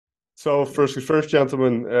So first,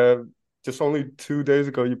 gentlemen, just only 2 days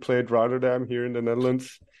ago you played Rotterdam here in the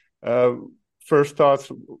Netherlands. Uh, First thoughts,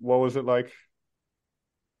 what was it like?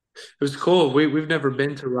 It was cool. We've never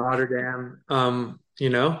been to Rotterdam.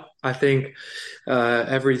 I think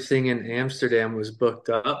everything in Amsterdam was booked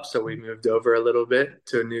up, so we moved over a little bit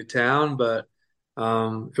to a new town. But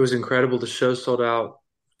it was incredible. The show sold out,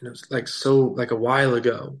 like a while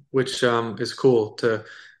ago, which is cool to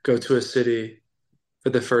go to a city for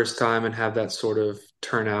the first time and have that sort of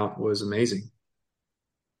turnout was amazing.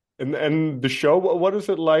 And the show, what is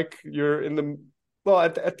it like? You're in the well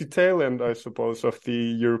at the tail end, I suppose, of the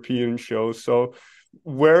European show. So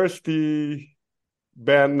where's the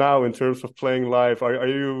band now in terms of playing live? Are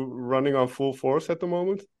you running on full force at the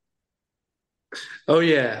moment? Oh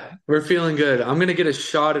yeah, we're feeling good. I'm gonna get a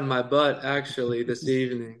shot in my butt actually this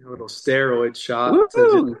evening, a little steroid shot to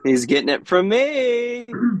just Woo! He's getting it from me.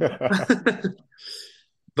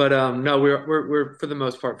 but no, we're for the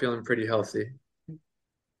most part feeling pretty healthy.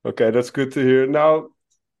 Okay, that's good to hear. Now,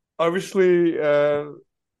 obviously, you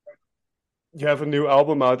have a new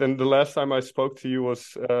album out, and the last time I spoke to you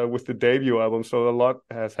was with the debut album, so a lot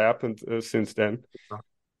has happened since then.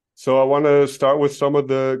 So I want to start with some of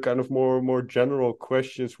the kind of more general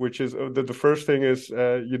questions, which is the first thing is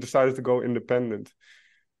you decided to go independent.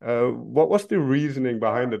 What was the reasoning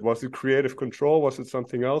behind it? Was it creative control? Was it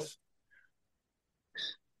something else?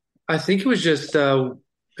 I think it was just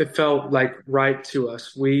it felt like right to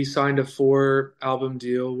us. We signed a 4 album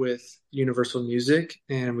deal with Universal Music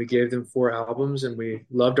and we gave them 4 albums and we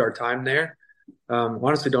loved our time there.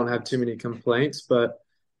 Honestly, don't have too many complaints, but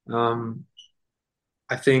um,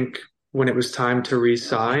 I think when it was time to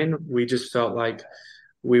re-sign, we just felt like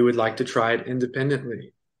we would like to try it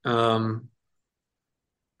independently.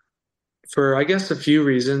 For I guess a few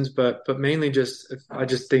reasons, but mainly just I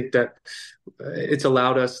just think that it's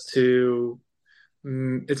allowed us to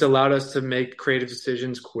it's allowed us to make creative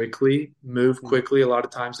decisions quickly, move quickly. A lot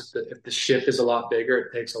of times, if the ship is a lot bigger,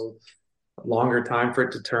 it takes a longer time for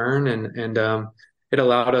it to turn, and it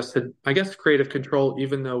allowed us to, I guess, creative control.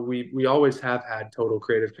 Even though we always have had total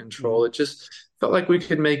creative control, it just felt like we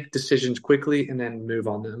could make decisions quickly and then move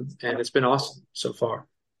on them, and it's been awesome so far.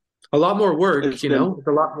 A lot more work, It's been it's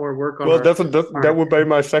a lot more work on Well, our that our would be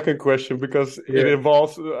my second question because it yeah.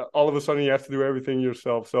 involves all of a sudden you have to do everything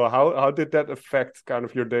yourself. So how did that affect kind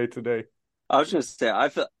of your day to day? I was gonna say I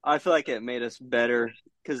feel like it made us better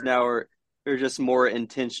because now we're just more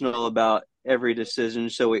intentional about every decision.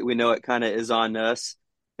 So we know it kind of is on us,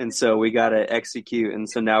 and so we got to execute. And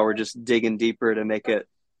so now we're just digging deeper to make it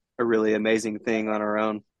a really amazing thing on our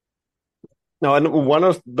own. Now, and one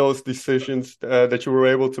of those decisions that you were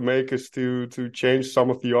able to make is to change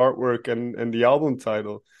some of the artwork and the album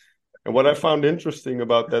title. And what I found interesting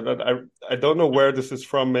about that, and I don't know where this is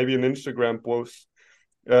from, maybe an Instagram post,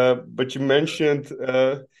 but you mentioned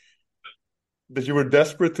that you were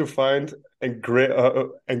desperate to find and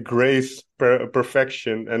grace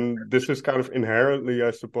perfection, and this is kind of inherently,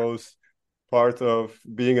 I suppose, part of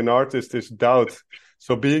being an artist is doubt.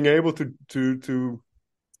 So being able to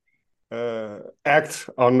act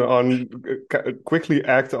on quickly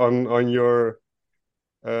act on your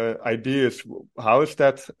ideas. How has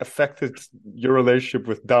that affected your relationship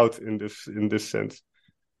with doubt in this sense?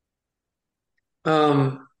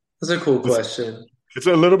 That's a cool It's, question. it's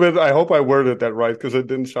a little bit. I hope I worded that right because it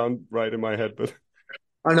didn't sound right in my head. But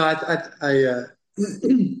I know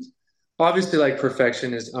obviously like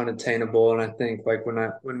perfection is unattainable, and I think like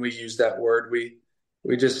when we use that word,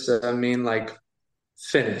 we just mean like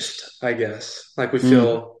finished, I guess. Like we mm,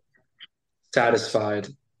 feel satisfied,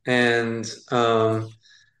 and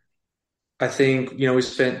I think we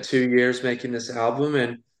spent 2 years making this album,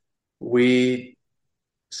 and we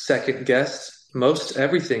second guessed most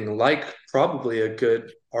everything, like probably a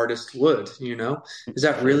good artist would, Is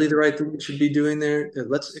that sure. really the right thing we should be doing there?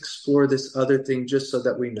 Let's explore this other thing just so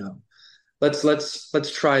that we know. Let's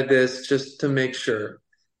try this just to make sure.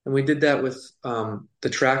 And we did that with the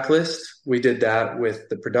track list. We did that with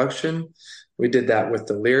the production. We did that with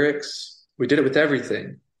the lyrics. We did it with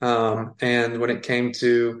everything. And when it came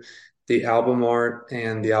to the album art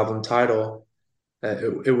and the album title,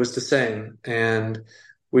 it was the same. And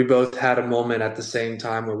we both had a moment at the same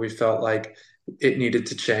time where we felt like it needed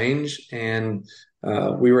to change, and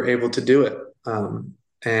we were able to do it.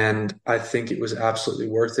 And I think it was absolutely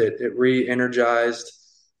worth it. It re-energized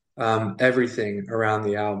everything around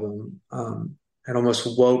the album. It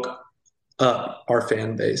almost woke up our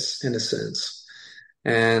fan base in a sense.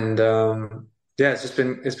 And yeah,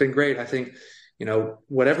 it's been great. I think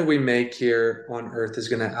whatever we make here on Earth is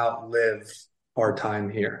going to outlive our time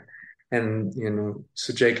here. And,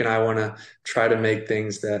 so Jake and I want to try to make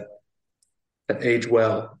things that age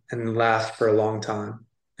well and last for a long time.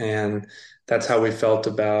 And that's how we feel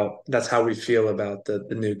about the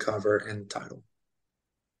new cover and title.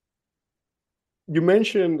 You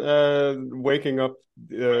mentioned waking up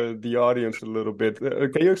the audience a little bit.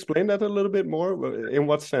 Can you explain that a little bit more? In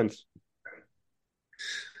what sense?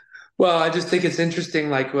 Well, I just think it's interesting.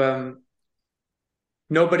 Like,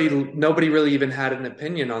 nobody really even had an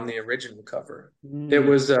opinion on the original cover. It Mm,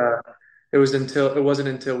 was it wasn't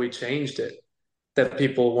until we changed it that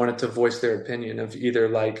people wanted to voice their opinion of either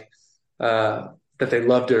like that they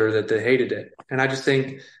loved it or that they hated it. And I just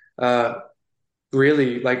think uh,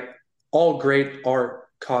 really like all great art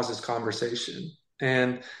causes conversation,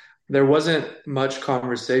 and there wasn't much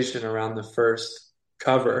conversation around the first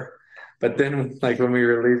cover, but then like when we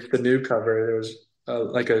released the new cover, there was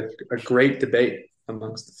like a great debate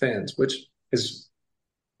amongst the fans, which is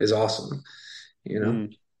is awesome, you know.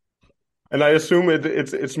 mm. And I assume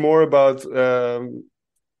it's more about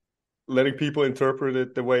letting people interpret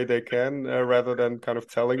it the way they can, rather than kind of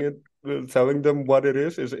telling them what it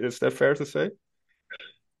is. Is that fair to say?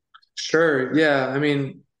 Sure, yeah. I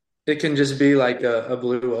mean, it can just be like a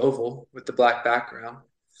blue oval with the black background,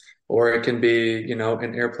 or it can be,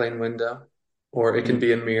 an airplane window, or it can Mm,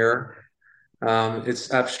 be a mirror.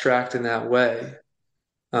 It's abstract in that way.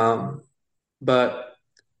 Um, but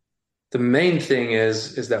the main thing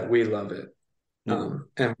is that we love it. mm,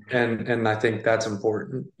 And I think that's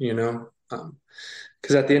important,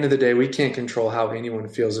 because at the end of the day, we can't control how anyone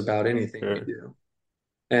feels about anything we yeah. do.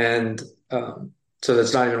 And so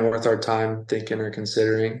that's not even worth our time thinking or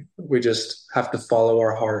considering. We just have to follow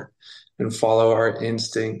our heart and follow our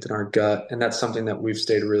instinct and our gut. And that's something that we've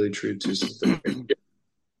stayed really true to since the very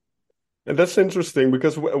And that's interesting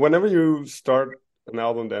because whenever you start an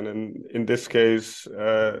album, then in this case,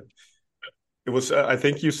 it was I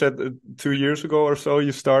think you said 2 years ago or so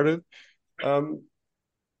you started. Um,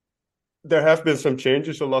 there have been some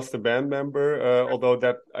changes. You lost a band member, although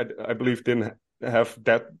that I believe didn't have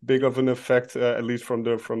that big of an effect, at least from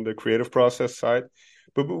the creative process side.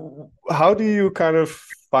 But how do you kind of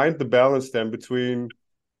find the balance then between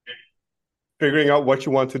figuring out what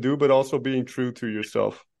you want to do, but also being true to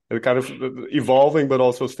yourself, and kind of evolving, but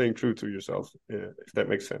also staying true to yourself, yeah, if that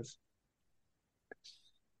makes sense.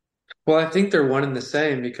 Well, I think they're one and the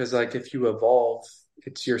same because like if you evolve,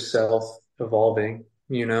 it's yourself evolving,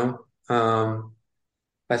 you know?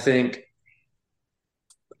 I think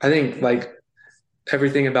like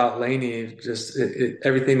everything about LANY, just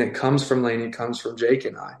everything that comes from LANY comes from Jake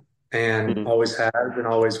and I, and Mm, always has and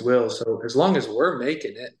always will. So as long as we're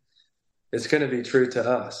making it, it's going to be true to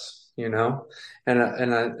us, you know?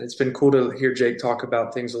 It's been cool to hear Jake talk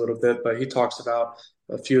about things a little bit, but he talks about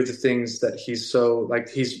a few of the things that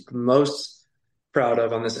he's most proud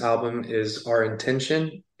of on this album is our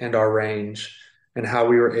intention and our range and how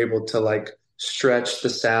we were able to like stretch the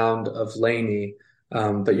sound of LANY,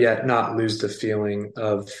 but yet not lose the feeling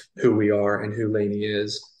of who we are and who LANY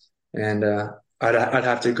is. And I'd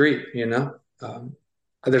have to agree, you know?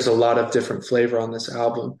 There's a lot of different flavor on this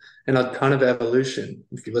album and a ton of evolution.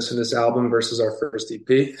 If you listen to this album versus our first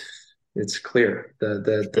EP, it's clear.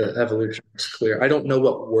 The sure. evolution is clear. I don't know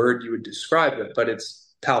what word you would describe it, but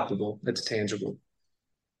it's palpable. It's tangible.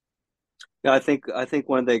 Yeah, I think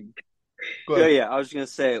one of the Go yeah, ahead. yeah, I was gonna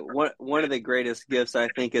say one of the greatest gifts I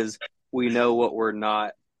think is we know what we're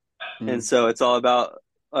not. And Mm. so it's all about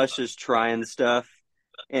us just trying stuff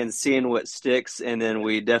and seeing what sticks, and then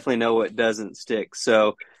we definitely know what doesn't stick.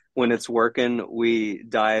 So when it's working, we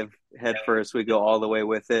dive head first, we go all the way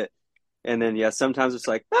with it. And then yeah, sometimes it's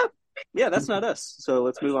like, ah, yeah, that's not us. So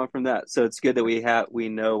let's move on from that. So it's good that we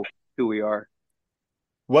know who we are.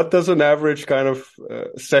 What does an average kind of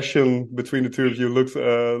session between the two of you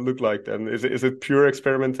look like then? Is it pure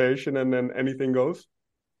experimentation and then anything goes?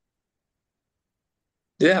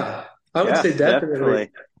 Yeah, I would Yeah, say definitely.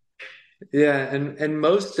 definitely. Yeah, and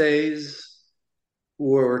most days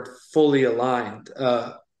we're fully aligned.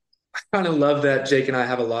 Kind of love that Jake and I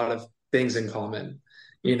have a lot of things in common.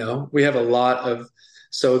 We have a lot of,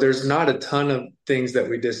 so there's not a ton of things that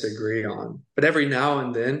we disagree on, but every now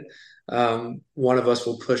and then, one of us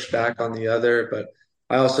will push back on the other. But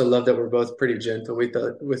I also love that we're both pretty gentle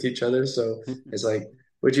with each other. So it's like,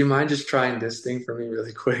 would you mind just trying this thing for me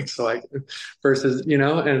really quick? So like, versus,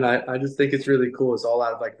 and I just think it's really cool. It's all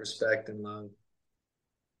out of like respect and love.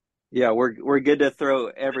 Yeah, we're good to throw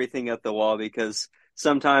everything at the wall because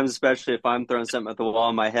sometimes, especially if I'm throwing something at the wall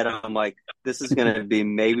in my head, I'm like, this is going to be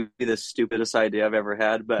maybe the stupidest idea I've ever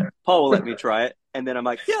had, but Paul will let me try it. And then I'm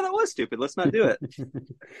like, yeah, that was stupid. Let's not do it.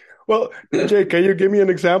 Well, Jake, can you give me an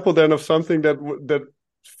example then of something that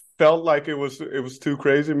felt like it was too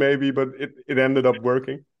crazy maybe, but it ended up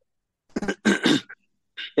working?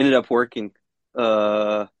 Ended up working.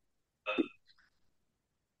 Uh,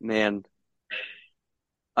 man,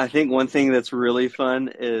 I think one thing that's really fun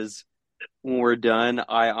is when we're done,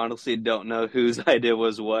 I honestly don't know whose idea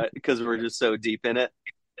was what because we're just so deep in it.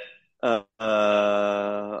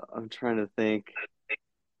 I'm trying to think. I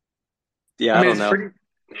Yeah, I mean, don't know.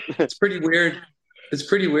 it's pretty weird. It's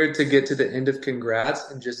pretty weird to get to the end of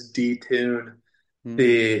Congrats and just detune Hmm.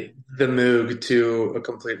 the Moog to a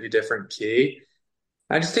completely different key.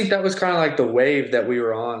 I just think that was kind of like the wave that we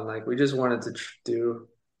were on. Like we just wanted to do,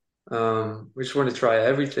 we just wanted to try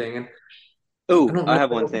everything. And I Oh, don't I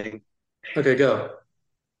have one know. thing. Okay, go.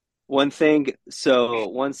 One thing. So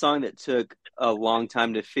one song that took a long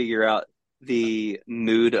time to figure out the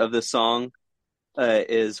mood of the song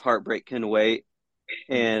is "Heartbreak Can Wait,"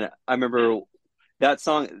 and I remember that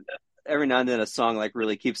song. Every now and then, a song like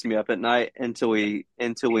really keeps me up at night until we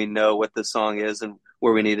know what the song is and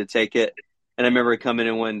where we need to take it. And I remember coming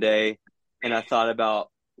in one day, and I thought about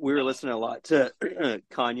we were listening a lot to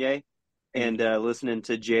Kanye and listening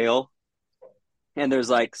to Jail, and there's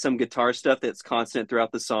like some guitar stuff that's constant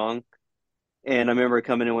throughout the song. And I remember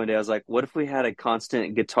coming in one day, I was like, "What if we had a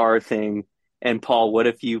constant guitar thing?" And Paul, what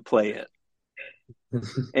if you play it?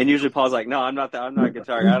 And usually Paul's like, "No, I'm not that. I'm not a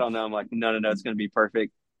guitar guy. I don't know." I'm like, "No, no, no, it's going to be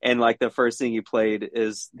perfect." And like the first thing he played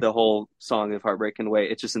is the whole song of "Heartbreak Can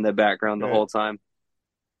Wait." It's just in the background the Yeah. whole time.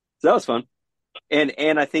 So that was fun.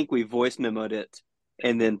 And I think we voice memoed it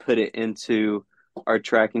and then put it into our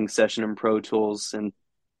tracking session in Pro Tools, and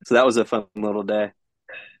so that was a fun little day.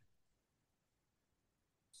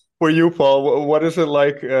 For you, Paul, what is it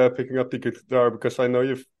like picking up the guitar? Because I know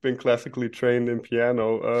you've been classically trained in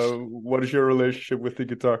piano. What is your relationship with the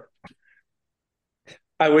guitar?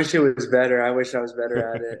 I wish it was better. I wish I was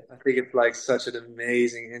better at it. I think it's like such an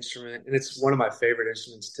amazing instrument, and it's one of my favorite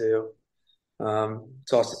instruments too.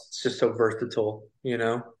 It's just so versatile, you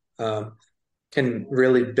know. Can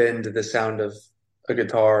really bend the sound of a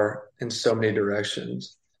guitar in so many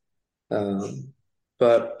directions. Um,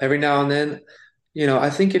 but every now and then, I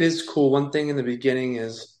think it is cool. One thing in the beginning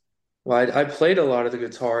is, well, I played a lot of the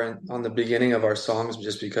guitar on the beginning of our songs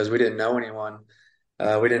just because we didn't know anyone.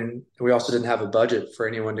 We also didn't have a budget for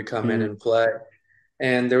anyone to come in Hmm. and play.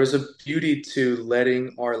 And there was a beauty to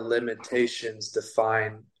letting our limitations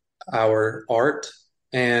define our art.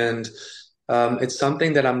 And it's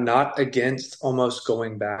something that I'm not against almost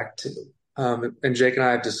going back to. And Jake and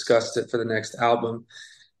I have discussed it for the next album,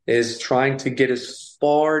 is trying to get as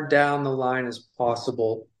far down the line as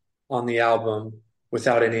possible on the album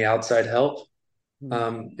without any outside help.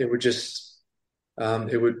 It would just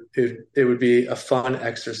it would be a fun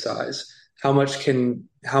exercise. How much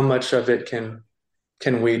of it can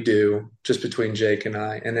we do just between Jake and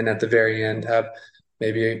I? And then at the very end, have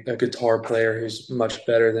maybe a guitar player who's much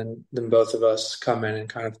better than both of us come in and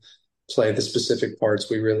kind of play the specific parts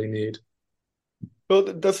we really need. Well,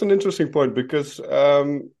 that's an interesting point because,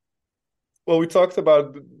 well, we talked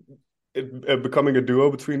about it becoming a duo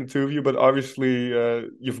between the two of you, but obviously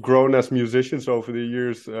you've grown as musicians over the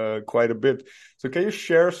years quite a bit. So can you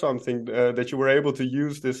share something that you were able to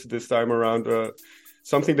use this time around,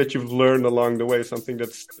 something that you've learned along the way, something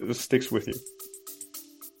that sticks with you?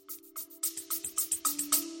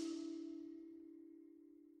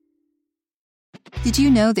 Did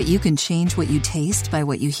you know that you can change what you taste by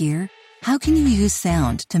what you hear? How can you use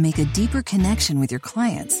sound to make a deeper connection with your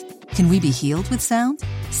clients? Can we be healed with sound?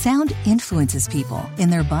 Sound influences people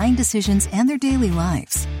in their buying decisions and their daily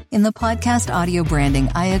lives. In the podcast Audio Branding,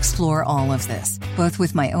 I explore all of this, both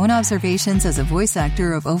with my own observations as a voice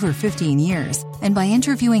actor of over 15 years and by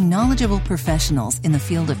interviewing knowledgeable professionals in the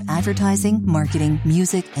field of advertising, marketing,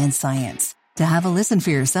 music, and science. To have a listen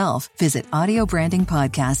for yourself, visit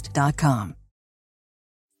audiobrandingpodcast.com.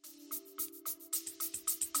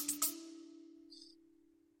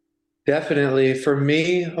 Definitely. For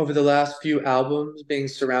me, over the last few albums, being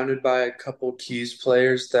surrounded by a couple keys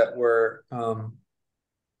players that were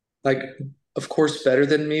like, of course, better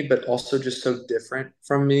than me, but also just so different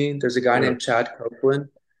from me. There's a guy Yeah. named Chad Copeland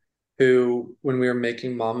who, when we were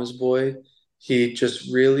making Mama's Boy, he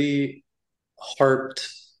just really harped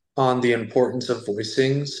on the importance of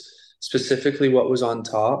voicings, specifically what was on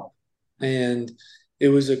top. And it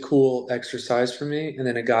was a cool exercise for me. And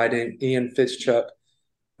then a guy named Ian Fitzchuck,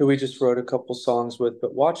 who we just wrote a couple songs with,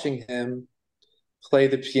 but watching him play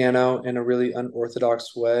the piano in a really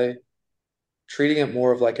unorthodox way, treating it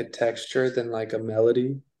more of like a texture than like a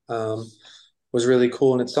melody, um, was really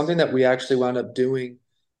cool. And it's something that we actually wound up doing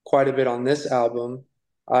quite a bit on this album.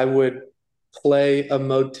 I would play a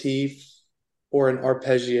motif or an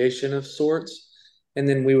arpeggiation of sorts, and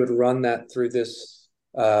then we would run that through this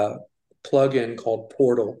plugin called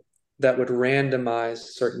Portal that would randomize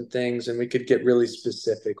certain things, and we could get really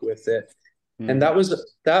specific with it. And Mm.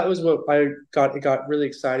 that was what I got. It got really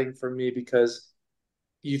exciting for me because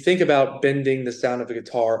you think about bending the sound of a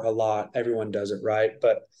guitar a lot. Everyone does it, right?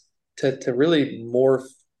 But to really morph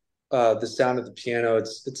the sound of the piano,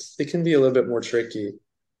 it can be a little bit more tricky,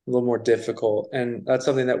 a little more difficult, and that's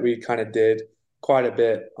something that we kind of did quite a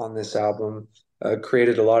bit on this album.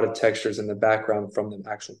 Created a lot of textures in the background from the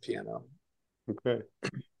actual piano. Okay.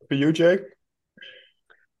 For you, Jake?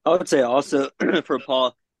 I would say also for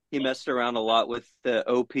Paul, he messed around a lot with the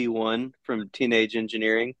OP1 from Teenage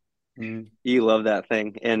Engineering. Mm. He loved that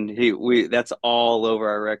thing, and we that's all over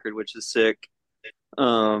our record, which is sick.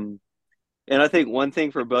 Um, and I think one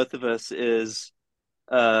thing for both of us is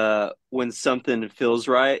when something feels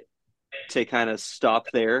right to kind of stop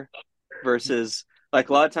there versus like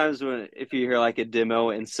a lot of times when if you hear like a demo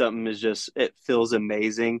and something is just it feels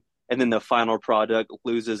amazing and then the final product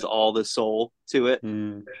loses all the soul to it.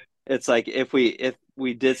 Mm. It's like if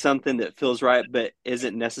we did something that feels right but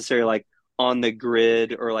isn't necessarily like on the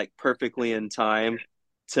grid or like perfectly in time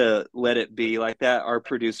to let it be like that. Our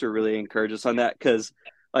producer really encourages us on that because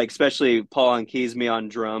like especially Paul on keys, me on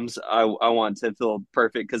drums. I want to feel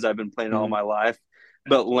perfect because I've been playing all Mm. my life,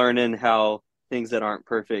 but learning how things that aren't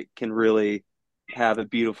perfect can really have a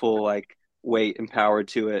beautiful like weight and power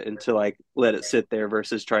to it and to like let it sit there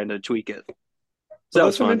versus trying to tweak it. So Well, that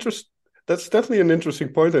was fun. that's definitely an interesting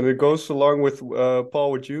point, and it goes along with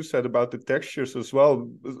Paul, what you said about the textures as well.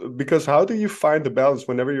 Because how do you find the balance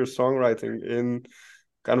whenever you're songwriting in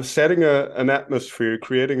kind of setting an atmosphere,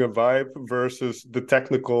 creating a vibe versus the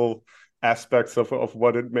technical aspects of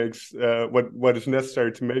what it makes, what is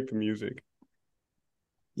necessary to make the music?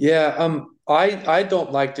 Yeah, I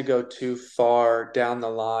don't like to go too far down the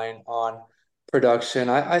line on production.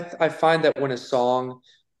 I find that when a song,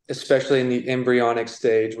 especially in the embryonic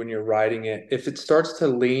stage when you're writing it, if it starts to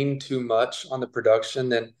lean too much on the production,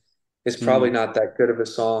 then it's probably Mm. not that good of a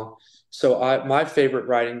song. So my favorite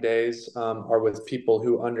writing days are with people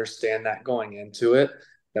who understand that going into it,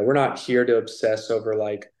 that we're not here to obsess over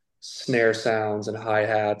like snare sounds and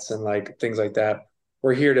hi-hats and like things like that.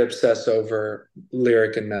 We're here to obsess over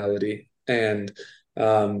lyric and melody. And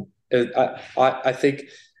I think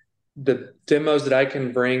the demos that I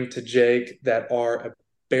can bring to Jake that are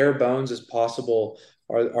bare bones as possible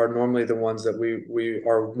are normally the ones that we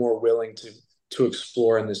are more willing to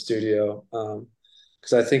explore in the studio.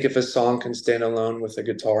 Because I think if a song can stand alone with a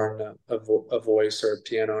guitar and a voice or a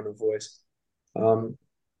piano and a voice, um,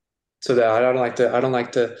 so that I don't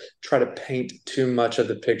like to try to paint too much of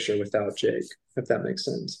the picture without Jake, if that makes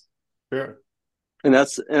sense. Yeah. And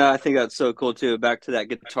I think that's so cool too. Back to that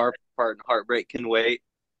guitar part and Heartbreak Can Wait.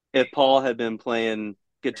 If Paul had been playing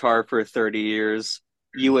guitar for 30 years,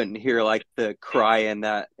 you wouldn't hear like the cry in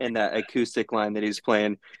that acoustic line that he's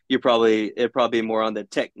playing. It'd probably be more on the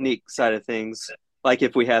technique side of things. Like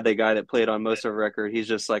if we had the guy that played on most of our record, he's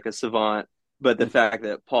just like a savant. But the fact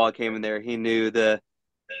that Paul came in there, he knew the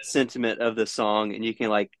sentiment of the song, and you can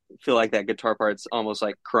like feel like that guitar part's almost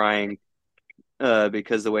like crying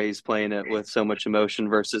because the way he's playing it with so much emotion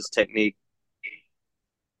versus technique.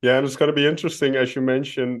 Yeah, and it's going to be interesting, as you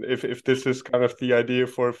mentioned, if this is kind of the idea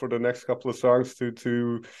for the next couple of songs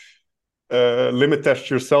to limit test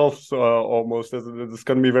yourself almost. It's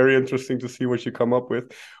going to be very interesting to see what you come up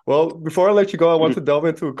with. Well, before I let you go, I want to delve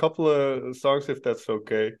into a couple of songs, if that's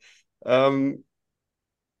okay. Um,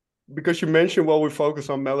 because you mentioned, well, we focus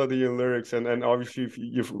on melody and lyrics, and obviously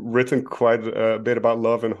you've written quite a bit about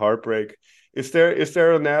love and heartbreak. Is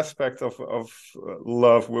there an aspect of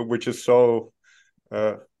love which is so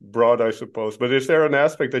broad, I suppose? But is there an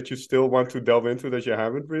aspect that you still want to delve into that you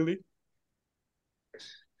haven't really?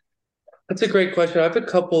 That's a great question. I have a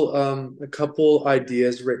couple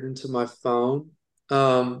ideas written into my phone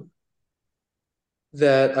um,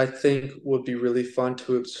 that I think would be really fun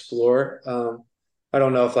to explore. I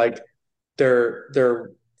don't know if like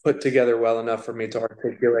they're put together well enough for me to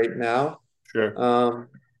articulate now. Sure. Um,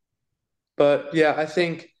 but yeah, I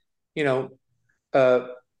think you know uh,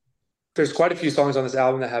 there's quite a few songs on this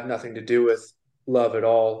album that have nothing to do with love at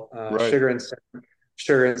all. Right.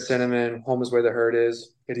 Sugar and Cinnamon, Home is Where the Hurt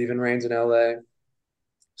Is. It Even Rains in LA.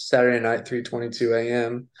 Saturday Night, 3:22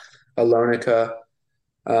 a.m. Alonica.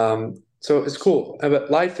 So it's cool, but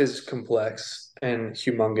life is complex and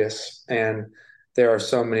humongous, and there are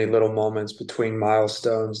so many little moments between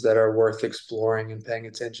milestones that are worth exploring and paying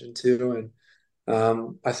attention to.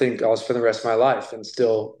 And I think I'll spend the rest of my life and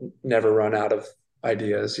still never run out of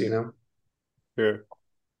ideas, you know? Yeah.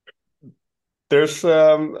 There's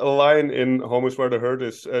a line in Home is Where the Hurt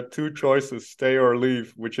Is, two choices, stay or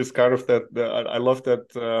leave, which is kind of I love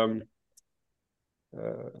that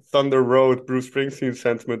Thunder Road, Bruce Springsteen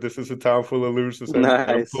sentiment. This is a town full of losers, and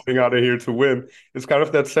I'm Nice. pulling out of here to win. It's kind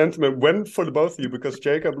of that sentiment. When for the both of you, because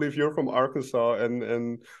Jake, I believe you're from Arkansas,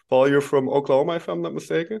 and Paul, you're from Oklahoma, if I'm not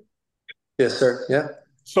mistaken. Yes, sir. Yeah.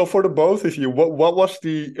 So for the both of you, what was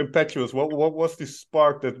the impetuous? What was the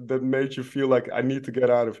spark that made you feel like I need to get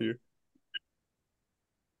out of here?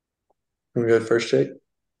 I'm good first, Jake.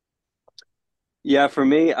 Yeah, for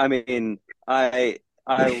me, I mean, I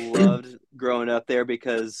loved growing up there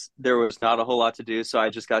because there was not a whole lot to do, so I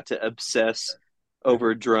just got to obsess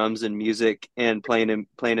over drums and music and playing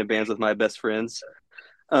in bands with my best friends.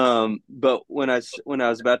 But when I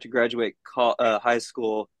was about to graduate high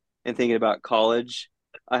school and thinking about college,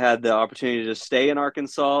 I had the opportunity to stay in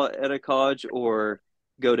Arkansas at a college or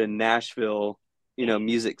go to Nashville,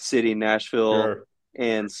 Music City, Nashville, Sure.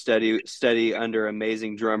 and study under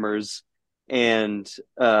amazing drummers. And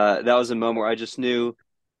that was a moment where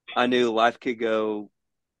I knew life could go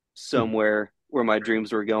somewhere where my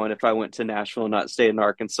dreams were going if I went to Nashville and not stayed in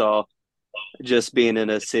Arkansas, just being in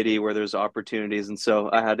a city where there's opportunities. And so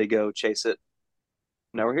I had to go chase it.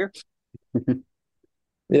 Now we're here.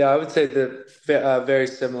 Yeah, I would say that very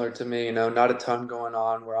similar to me, not a ton going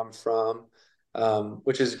on where I'm from,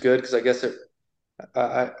 which is good because I guess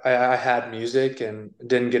I had music and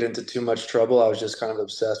didn't get into too much trouble. I was just kind of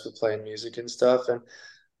obsessed with playing music and stuff. And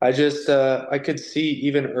I could see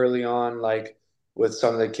even early on, like with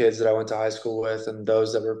some of the kids that I went to high school with and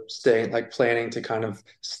those that were staying, like planning to kind of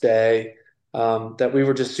stay, that we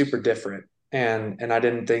were just super different. And I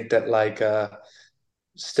didn't think that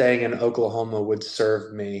staying in Oklahoma would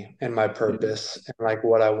serve me and my purpose and like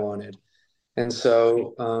what I wanted. And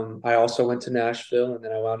so I also went to Nashville and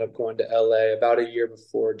then I wound up going to LA about a year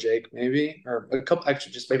before Jake, maybe, or a couple,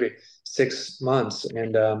 actually, just maybe 6 months.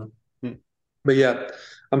 But yeah,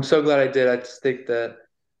 I'm so glad I did. I just think that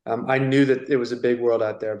I knew that it was a big world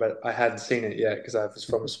out there, but I hadn't seen it yet because I was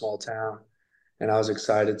from a small town and I was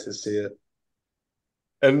excited to see it.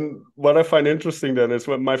 And what I find interesting then is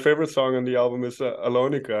what my favorite song on the album is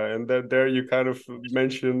Alonica, and that there you kind of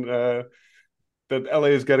mention that LA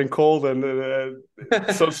is getting cold, and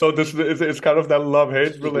so this it's kind of that love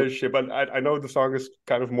hate relationship. And I know the song is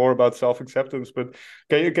kind of more about self acceptance, but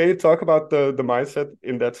can you talk about the mindset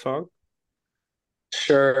in that song?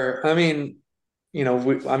 Sure. I mean,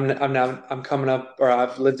 I'm coming up, or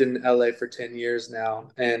I've lived in LA for 10 years now,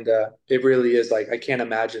 and it really is like I can't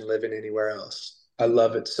imagine living anywhere else. I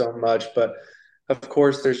love it so much, but of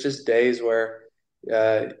course, there's just days where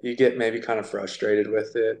you get maybe kind of frustrated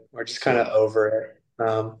with it, or just kind of Sure. over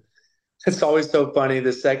it. It's always so funny.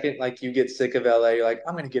 The second like you get sick of LA, you're like,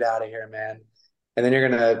 I'm gonna get out of here, man. And then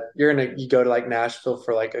you go to like Nashville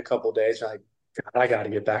for like a couple days, you're like, God, I gotta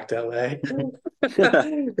get back to LA.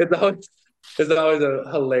 It's always it's always a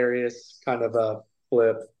hilarious kind of a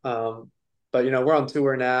flip. But we're on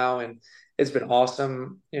tour now and it's been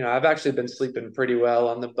awesome. I've actually been sleeping pretty well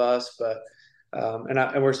on the bus, but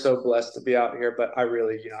and we're so blessed to be out here. But I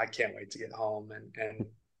really, I can't wait to get home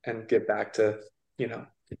and get back to, you know,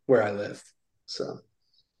 where I live. So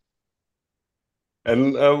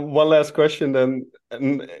And one last question then,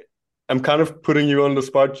 and I'm kind of putting you on the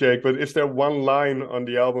spot, Jake, but is there one line on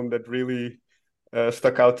the album that really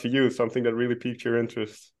stuck out to you, something that really piqued your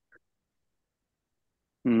interest?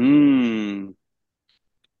 Mm,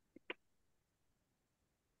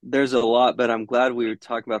 there's a lot, but I'm glad we were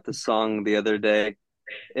talking about the song the other day.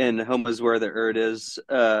 And Home is Where the Hurt Is.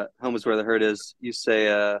 Home is Where the Hurt Is. You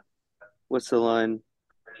say, what's the line?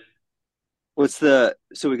 So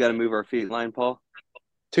we got to move our feet line, Paul?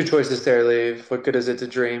 two choices there, leave. What good is it to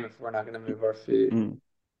dream if we're not going to move our feet? Mm.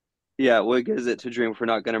 Yeah, what good is it to dream if we're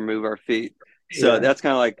not going to move our feet? So Yeah. that's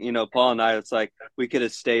kind of like, Paul and I, it's like we could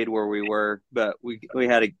have stayed where we were, but we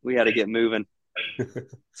had to get moving.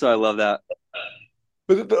 So I love that.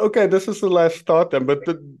 But okay, this is the last thought then. But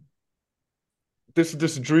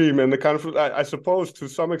this dream and the kind of I suppose to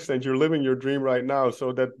some extent you're living your dream right now.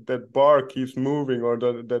 So that bar keeps moving, or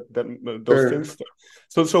those Sure. things.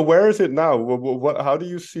 So where is it now? How do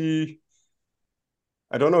you see?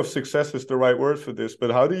 I don't know if success is the right word for this,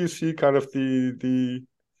 but how do you see kind of the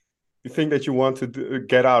thing that you want to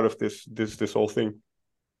get out of this whole thing?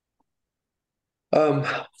 Um,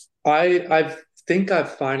 I've think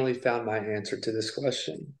I've finally found my answer to this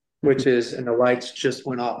question, which is, and the lights just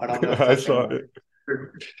went off. I don't know if I that's saw gonna it.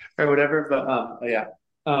 or whatever, but yeah.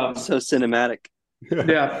 So cinematic.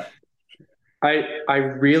 Yeah. I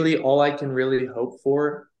really all I can really hope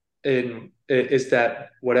for is that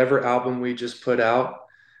whatever album we just put out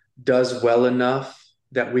does well enough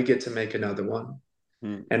that we get to make another one.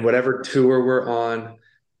 Hmm. And whatever tour we're on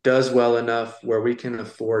does well enough where we can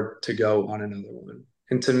afford to go on another one.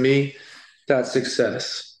 And to me, that's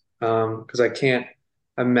success. Because I can't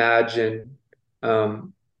imagine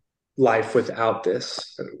um, life without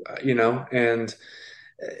this, and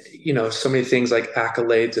so many things like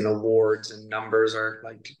accolades and awards and numbers are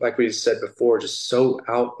like we said before, just so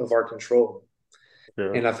out of our control.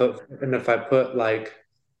 Yeah. And if I put like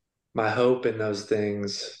my hope in those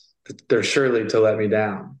things, they're surely to let me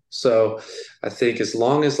down. So I think as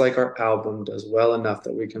long as like our album does well enough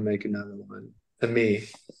that we can make another one, to me,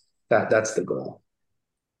 that's the goal.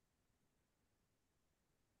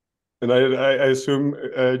 And I assume,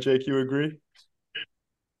 Jake, you agree?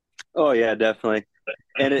 Oh yeah, definitely.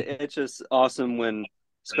 And it's just awesome when,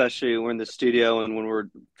 especially we're in the studio and when we're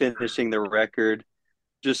finishing the record,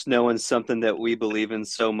 just knowing something that we believe in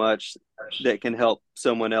so much that can help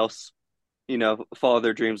someone else, follow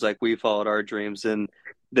their dreams like we followed our dreams, and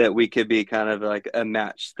that we could be kind of like a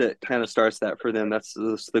match that kind of starts that for them. That's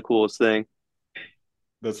the coolest thing.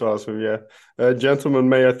 That's awesome. Yeah. Gentlemen,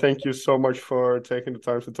 may I thank you so much for taking the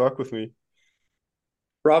time to talk with me.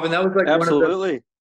 Robin, that was like one of the Absolutely.